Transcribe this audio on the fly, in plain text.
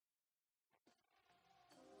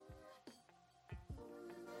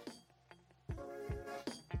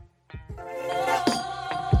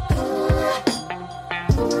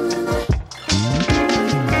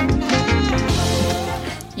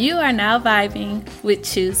You are now vibing with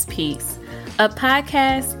Choose Peace, a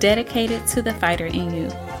podcast dedicated to the fighter in you.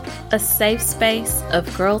 A safe space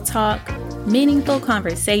of girl talk, meaningful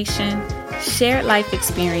conversation, shared life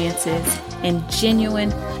experiences, and genuine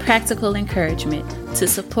practical encouragement to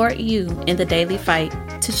support you in the daily fight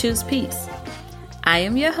to choose peace. I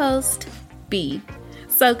am your host, B.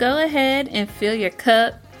 So go ahead and fill your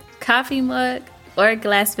cup, coffee mug, or a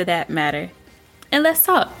glass for that matter, and let's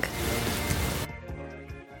talk.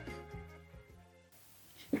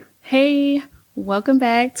 Hey, welcome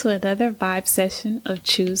back to another vibe session of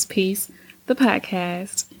Choose Peace, the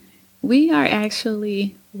podcast. We are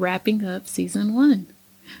actually wrapping up season 1.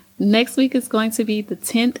 Next week is going to be the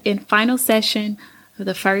 10th and final session of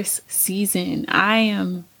the first season. I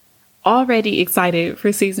am already excited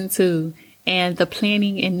for season 2 and the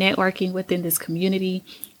planning and networking within this community,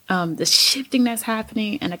 the shifting that's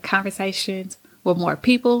happening and the conversations with more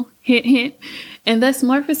people, hint, hint, and thus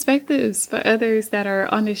more perspectives for others that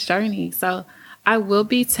are on this journey. So I will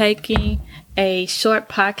be taking a short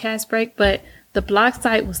podcast break, but the blog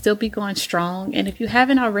site will still be going strong. And if you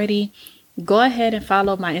haven't already, go ahead and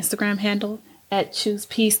follow my Instagram handle at Choose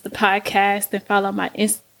Peace, the podcast, and follow my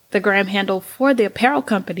Instagram handle for the apparel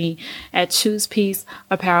company at Choose Peace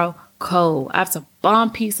Apparel Co. I have some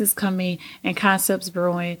bomb pieces coming and concepts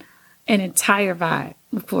brewing, an entire vibe,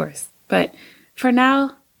 of course. But for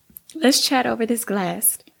now, let's chat over this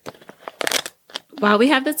glass while we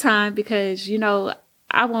have the time, because, you know,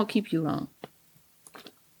 I won't keep you long.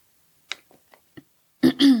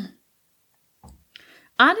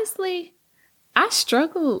 Honestly, I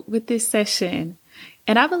struggled with this session,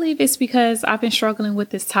 and I believe it's because I've been struggling with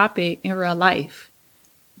this topic in real life,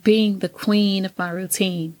 being the queen of my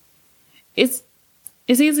routine. It's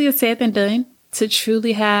easier said than done to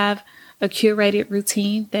truly have a curated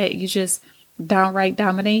routine that you just downright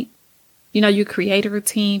dominate. You know, you create a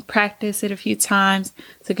routine, practice it a few times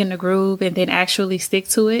to get in the groove, and then actually stick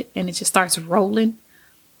to it, and it just starts rolling.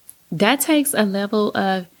 That takes a level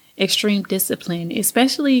of extreme discipline,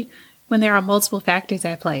 especially when there are multiple factors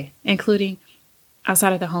at play, including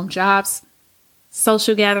outside of the home jobs,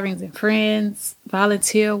 social gatherings and friends,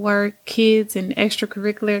 volunteer work, kids and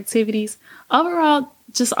extracurricular activities. Overall,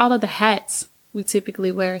 just all of the hats we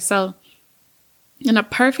typically wear. So in a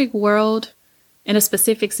perfect world, in a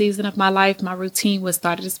specific season of my life, my routine would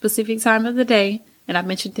start at a specific time of the day. And I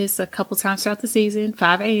mentioned this a couple times throughout the season,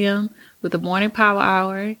 5 a.m. with the morning power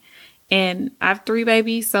hour. And I have 3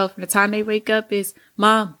 babies. So from the time they wake up is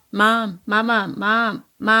mom, mom,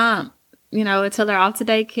 mom, you know, until they're all to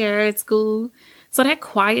daycare at school. So that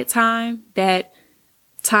quiet time, that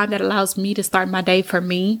time that allows me to start my day for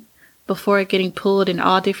me before getting pulled in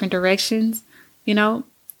all different directions, you know,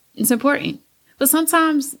 it's important. But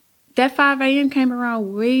sometimes that 5 a.m. came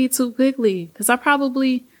around way too quickly because I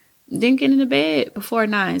probably didn't get into bed before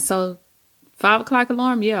 9. So 5 o'clock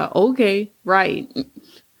alarm. Yeah. Okay. Right.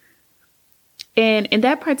 And in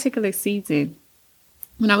that particular season,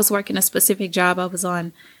 when I was working a specific job, I was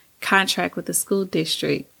on contract with the school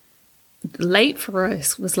district. Late for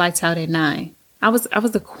us was lights out at 9. I was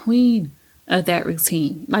the queen of that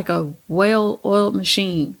routine, like a well-oiled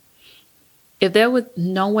machine. If there was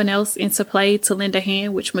no one else into play to lend a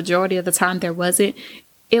hand, which majority of the time there wasn't,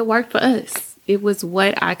 it worked for us. It was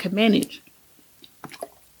what I could manage.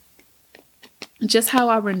 Just how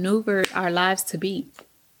I maneuvered our lives to be.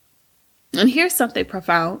 And here's something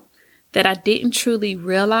profound that I didn't truly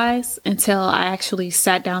realize until I actually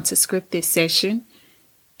sat down to script this session.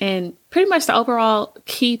 And pretty much the overall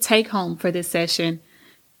key take home for this session,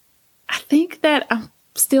 I think that I'm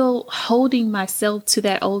still holding myself to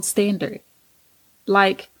that old standard.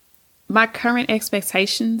 Like, my current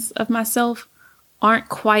expectations of myself aren't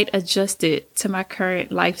quite adjusted to my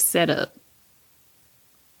current life setup.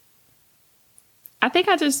 I think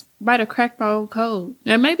I just might have cracked my own code.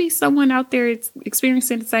 And maybe someone out there is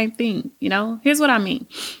experiencing the same thing. You know, here's what I mean.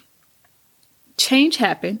 Change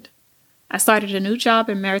happened. I started a new job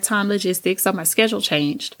in maritime logistics, so my schedule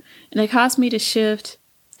changed. And it caused me to shift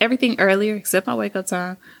everything earlier, except my wake-up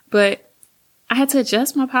time. But I had to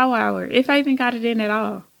adjust my power hour, if I even got it in at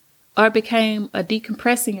all. Or it became a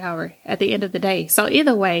decompressing hour at the end of the day. So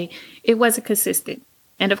either way, it wasn't consistent.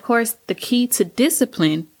 And of course, the key to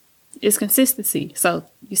discipline is consistency. So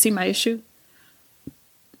you see my issue?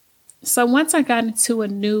 So once I got into a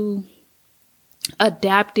new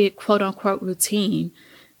adapted quote unquote routine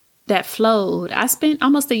that flowed, I spent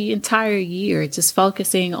almost the entire year just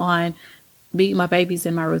focusing on meeting my babies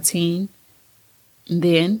in my routine. And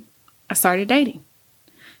then I started dating.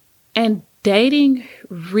 And dating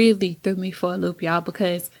really threw me for a loop, y'all,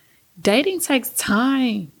 because dating takes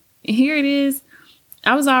time. And here it is.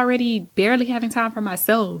 I was already barely having time for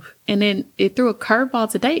myself. And then it threw a curveball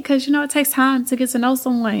today because, it takes time to get to know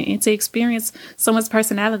someone and to experience someone's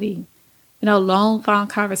personality. Long, phone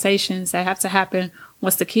conversations that have to happen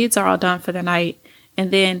once the kids are all done for the night. And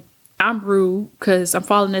then I'm rude because I'm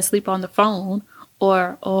falling asleep on the phone.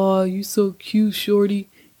 Or, oh, you so cute, shorty.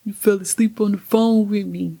 You fell asleep on the phone with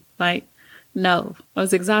me. Like, no, I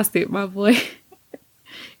was exhausted, my boy.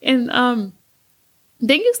 And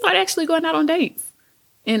then you start actually going out on dates.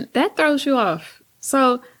 And that throws you off.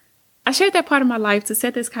 So I shared that part of my life to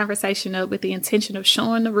set this conversation up with the intention of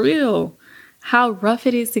showing the real, how rough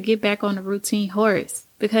it is to get back on the routine horse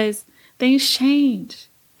because things change.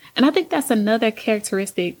 And I think that's another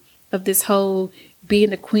characteristic of this whole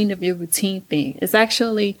being the queen of your routine thing is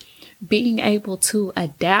actually being able to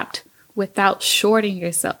adapt without shorting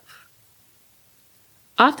yourself.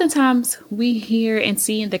 Oftentimes we hear and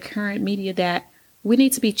see in the current media that we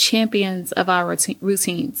need to be champions of our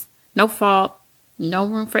routines. No fault, no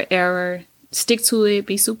room for error, stick to it,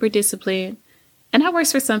 be super disciplined. And that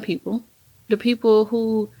works for some people. The people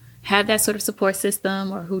who have that sort of support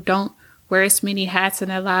system or who don't wear as many hats in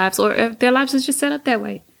their lives or if their lives is just set up that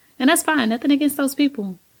way. And that's fine. Nothing against those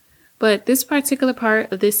people. But this particular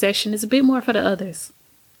part of this session is a bit more for the others.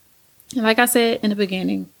 And like I said in the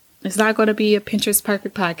beginning, it's not going to be a Pinterest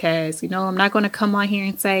perfect podcast. I'm not going to come on here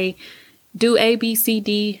and say, do A, B, C,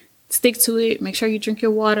 D, stick to it. Make sure you drink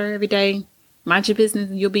your water every day. Mind your business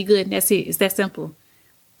and you'll be good. And that's it. It's that simple.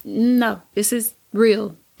 No, this is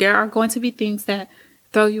real. There are going to be things that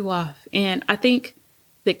throw you off. And I think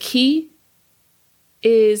the key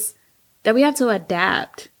is that we have to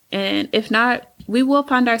adapt. And if not, we will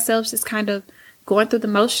find ourselves just kind of going through the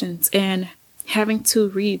motions and having to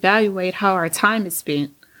reevaluate how our time is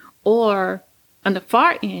spent. Or on the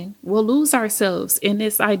far end, we'll lose ourselves in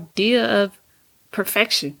this idea of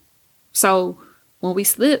perfection. So when we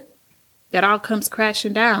slip, that all comes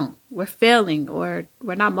crashing down. We're failing or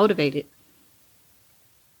we're not motivated.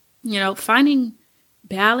 Finding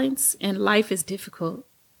balance in life is difficult.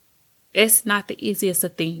 It's not the easiest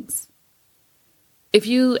of things. If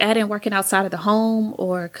you add in working outside of the home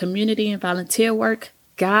or community and volunteer work,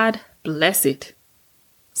 God bless it.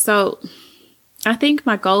 So I think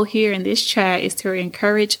my goal here in this chat is to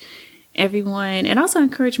encourage everyone and also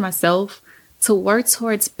encourage myself to work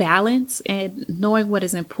towards balance and knowing what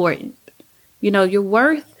is important. Your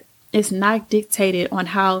worth is not dictated on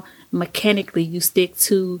how mechanically you stick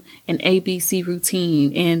to an ABC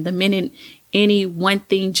routine. And the minute any one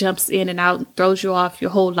thing jumps in and out and throws you off,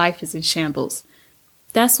 your whole life is in shambles.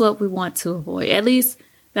 That's what we want to avoid. At least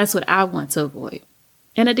that's what I want to avoid.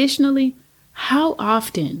 And additionally, how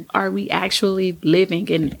often are we actually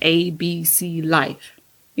living an ABC life?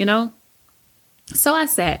 So I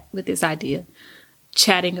sat with this idea,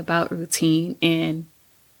 chatting about routine, and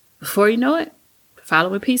before you know it, the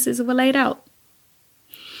following pieces were laid out.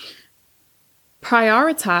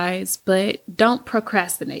 Prioritize, but don't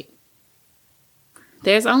procrastinate.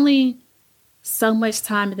 There's only so much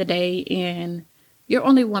time in the day, and you're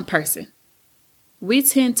only one person. We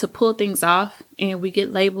tend to pull things off, and we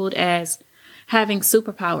get labeled as having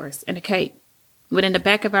superpowers and a cape. When in the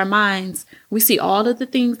back of our minds, we see all of the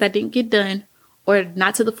things that didn't get done or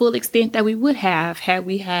not to the full extent that we would have had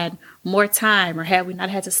we had more time or had we not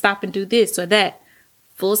had to stop and do this or that.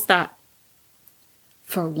 Full stop.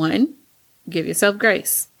 For one, give yourself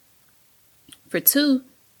grace. For two,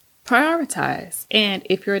 prioritize. And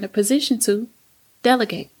if you're in a position to,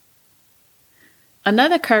 delegate.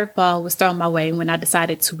 Another curveball was thrown my way when I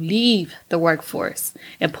decided to leave the workforce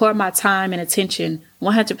and pour my time and attention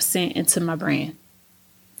 100% into my brand.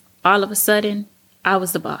 All of a sudden, I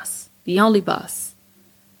was the boss, the only boss.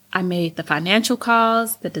 I made the financial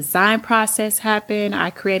calls, the design process happen.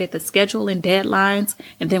 I created the schedule and deadlines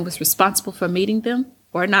and then was responsible for meeting them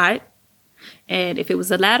or not. And if it was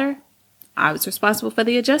the latter, I was responsible for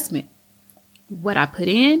the adjustment. What I put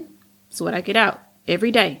in is what I get out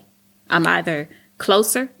every day. I'm either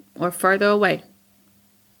closer or further away.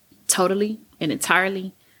 Totally and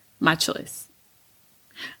entirely my choice.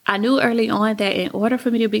 I knew early on that in order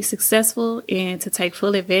for me to be successful and to take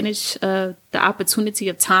full advantage of the opportunity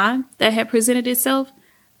of time that had presented itself,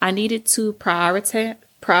 I needed to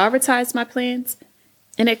prioritize my plans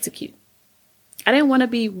and execute. I didn't want to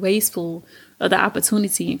be wasteful of the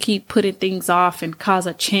opportunity and keep putting things off and cause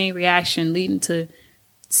a chain reaction leading to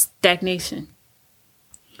stagnation.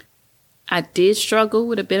 I did struggle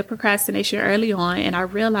with a bit of procrastination early on, and I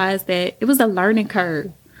realized that it was a learning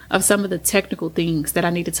curve of some of the technical things that I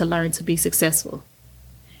needed to learn to be successful.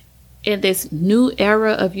 In this new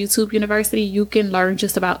era of YouTube University, you can learn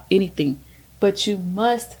just about anything, but you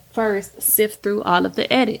must first sift through all of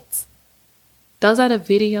the edits. Those are the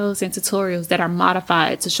videos and tutorials that are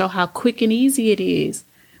modified to show how quick and easy it is,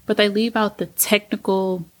 but they leave out the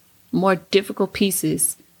technical, more difficult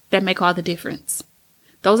pieces that make all the difference.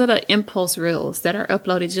 Those are the impulse reels that are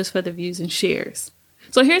uploaded just for the views and shares.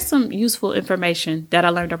 So here's some useful information that I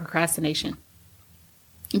learned on procrastination.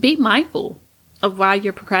 Be mindful of why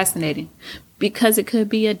you're procrastinating, because it could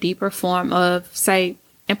be a deeper form of, say,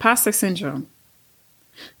 imposter syndrome.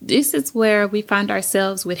 This is where we find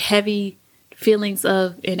ourselves with heavy feelings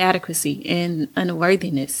of inadequacy and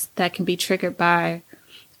unworthiness that can be triggered by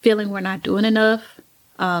feeling we're not doing enough,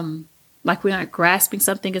 like we aren't grasping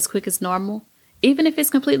something as quick as normal, even if it's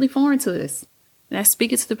completely foreign to us. And that's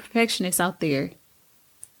speaking to the perfectionists out there.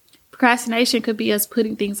 Procrastination could be us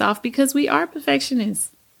putting things off because we are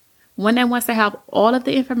perfectionists. One that wants to have all of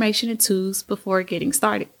the information and tools before getting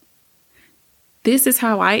started. This is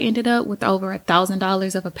how I ended up with over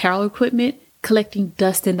 $1,000 of apparel equipment, collecting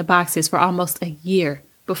dust in the boxes for almost a year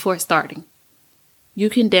before starting. You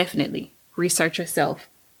can definitely research yourself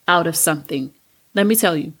out of something. Let me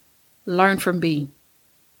tell you, learn from B.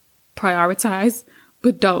 Prioritize,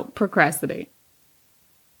 but don't procrastinate.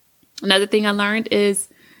 Another thing I learned is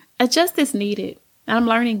adjust as needed. And I'm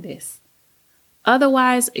learning this.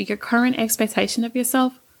 Otherwise, your current expectation of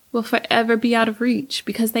yourself will forever be out of reach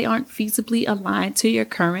because they aren't feasibly aligned to your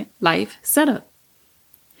current life setup.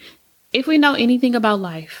 If we know anything about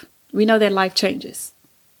life, we know that life changes.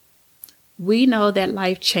 We know that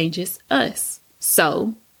life changes us.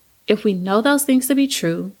 So, if we know those things to be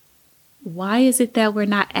true, why is it that we're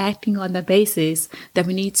not acting on the basis that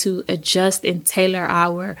we need to adjust and tailor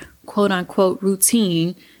our quote unquote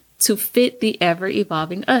routine to fit the ever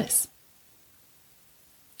evolving us?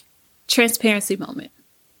 Transparency moment.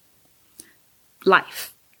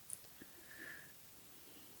 Life.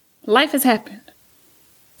 Life has happened.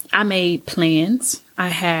 I made plans. I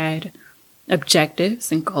had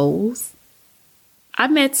objectives and goals. I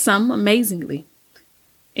met some amazingly,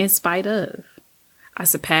 in spite of. I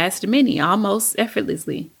surpassed many almost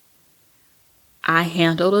effortlessly. I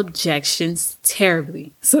handled objections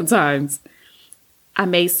terribly sometimes. I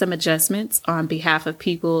made some adjustments on behalf of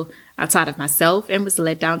people outside of myself and was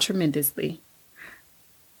let down tremendously.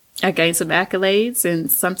 I gained some accolades, and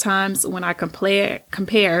sometimes when I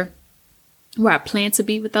compare where I plan to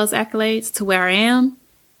be with those accolades to where I am,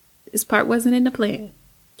 this part wasn't in the plan.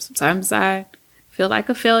 Sometimes I feel like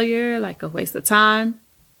a failure, like a waste of time,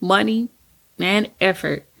 money, and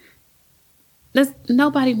effort.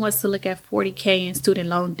 Nobody wants to look at $40,000 in student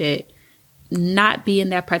loan debt, not be in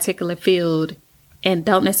that particular field, and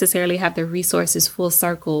don't necessarily have the resources full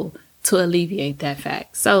circle to alleviate that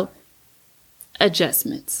fact. So,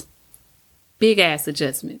 adjustments. Big ass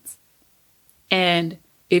adjustments. And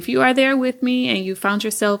if you are there with me and you found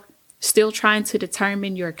yourself still trying to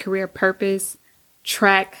determine your career purpose,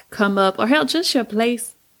 track, come up, or hell, just your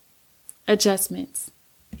place, adjustments.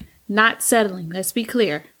 Not settling. Let's be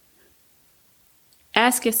clear.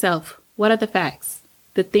 Ask yourself, what are the facts?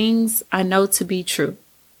 The things I know to be true.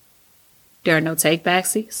 There are no take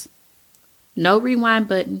backsies, no rewind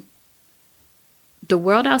button. The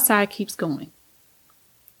world outside keeps going.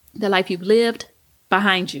 The life you've lived,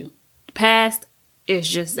 behind you. The past is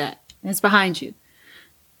just that. It's behind you.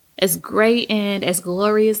 As great and as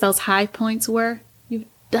glorious those high points were, you've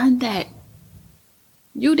done that.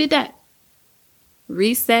 You did that.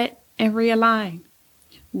 Reset and realign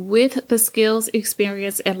with the skills,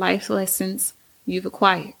 experience, and life lessons you've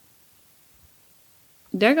acquired.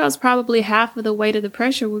 There goes probably half of the weight of the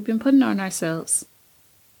pressure we've been putting on ourselves.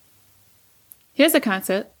 Here's a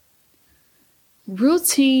concept.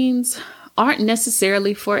 Routines aren't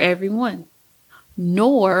necessarily for everyone,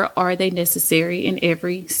 nor are they necessary in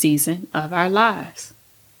every season of our lives.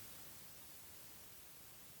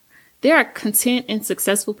 There are content and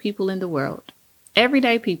successful people in the world,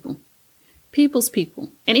 everyday people, people's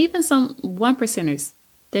people, and even some 1%ers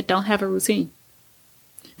that don't have a routine.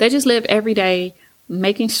 They just live every day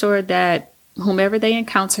making sure that whomever they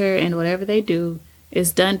encounter and whatever they do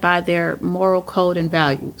is done by their moral code and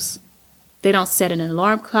values. They don't set an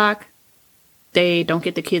alarm clock. They don't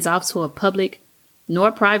get the kids off to a public nor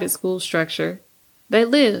private school structure. They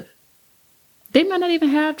live. They might not even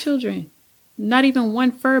have children, not even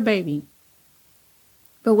one fur baby.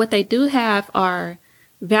 But what they do have are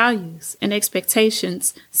values and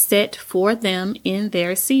expectations set for them in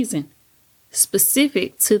their season,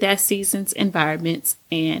 specific to that season's environments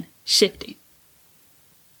and shifting.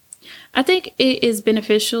 I think it is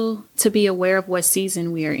beneficial to be aware of what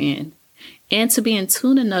season we are in and to be in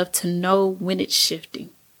tune enough to know when it's shifting.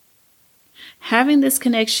 Having this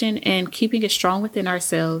connection and keeping it strong within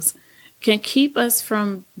ourselves can keep us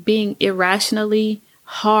from being irrationally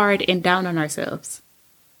hard and down on ourselves.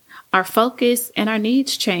 Our focus and our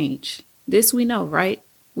needs change. This we know, right?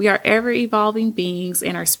 We are ever evolving beings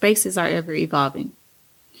and our spaces are ever evolving.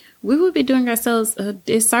 We would be doing ourselves a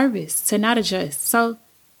disservice to not adjust. So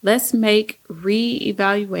let's make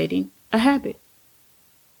reevaluating a habit.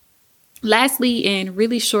 Lastly, and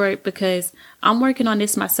really short, because I'm working on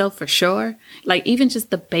this myself for sure, like even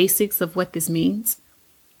just the basics of what this means,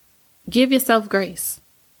 give yourself grace.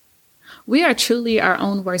 We are truly our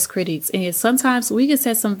own worst critics, and sometimes we can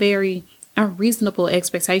set some very unreasonable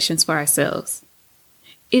expectations for ourselves.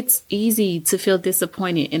 It's easy to feel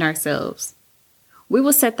disappointed in ourselves. We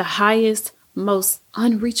will set the highest, most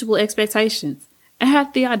unreachable expectations and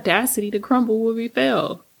have the audacity to crumble when we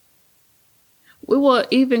fail. We will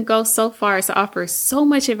even go so far as to offer so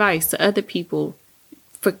much advice to other people,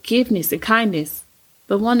 forgiveness and kindness,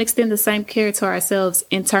 but won't extend the same care to ourselves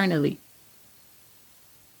internally.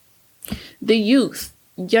 The youth,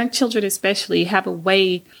 young children especially, have a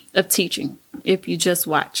way of teaching if you just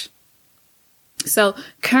watch. So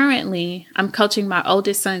currently, I'm coaching my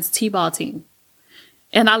oldest son's t-ball team,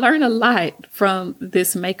 and I learn a lot from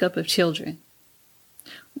this makeup of children.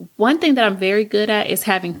 One thing that I'm very good at is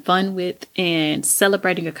having fun with and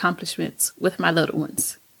celebrating accomplishments with my little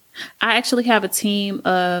ones. I actually have a team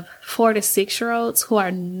of 4 to 6-year-olds who are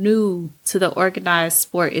new to the organized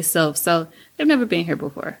sport itself, so they've never been here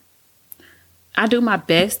before. I do my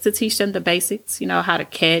best to teach them the basics, how to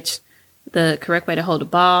catch, the correct way to hold the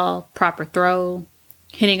ball, proper throw,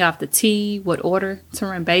 hitting off the tee, what order to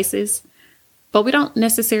run bases. But we don't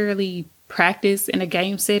necessarily practice in a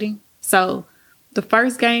game setting. So the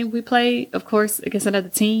first game we played, of course, against another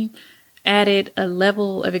team, added a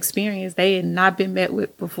level of experience they had not been met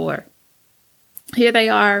with before. Here they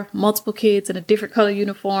are, multiple kids in a different color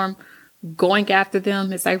uniform, going after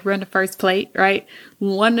them as they run the first plate, right?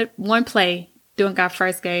 One play during our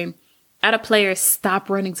first game, I had a player stop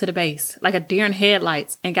running to the base like a deer in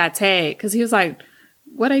headlights and got tagged because he was like,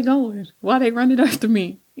 where they going? Why are they running after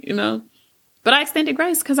me? But I extended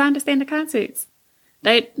grace because I understand the context.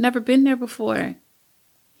 They'd never been there before.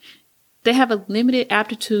 They have a limited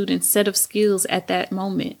aptitude and set of skills at that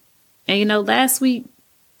moment. And last week,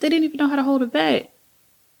 they didn't even know how to hold a bat.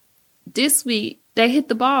 This week, they hit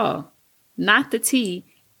the ball, not the tee,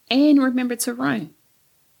 and remember to run.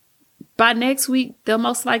 By next week, they'll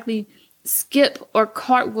most likely skip or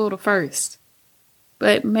cartwheel to first.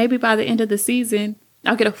 But maybe by the end of the season,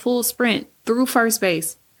 I'll get a full sprint through first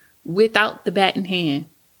base without the bat in hand.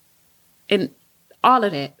 And all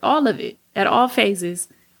of it, at all phases,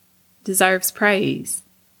 deserves praise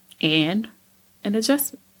and an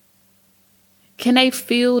adjustment. Can they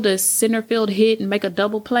field a center field hit and make a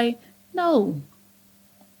double play? No.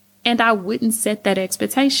 And I wouldn't set that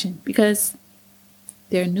expectation because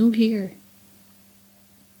they're new here.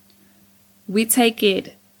 We take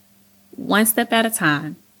it one step at a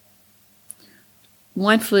time,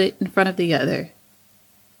 one foot in front of the other.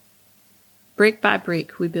 Brick by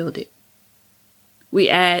brick, we build it. We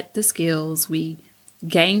add the skills, we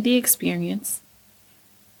gain the experience,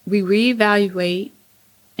 we reevaluate,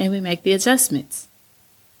 and we make the adjustments.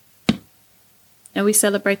 And we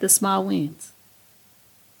celebrate the small wins.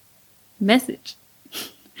 Message.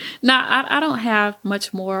 Now, I don't have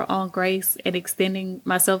much more on grace and extending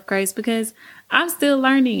myself grace because I'm still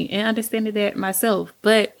learning and understanding that myself.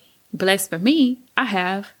 But blessed for me, I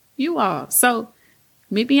have you all. So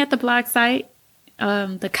meet me at the blog site,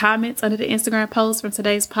 the comments under the Instagram post from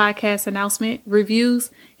today's podcast announcement, reviews.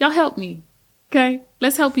 Y'all help me. Okay?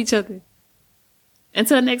 Let's help each other.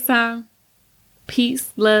 Until next time,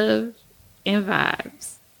 peace, love, and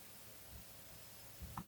vibes.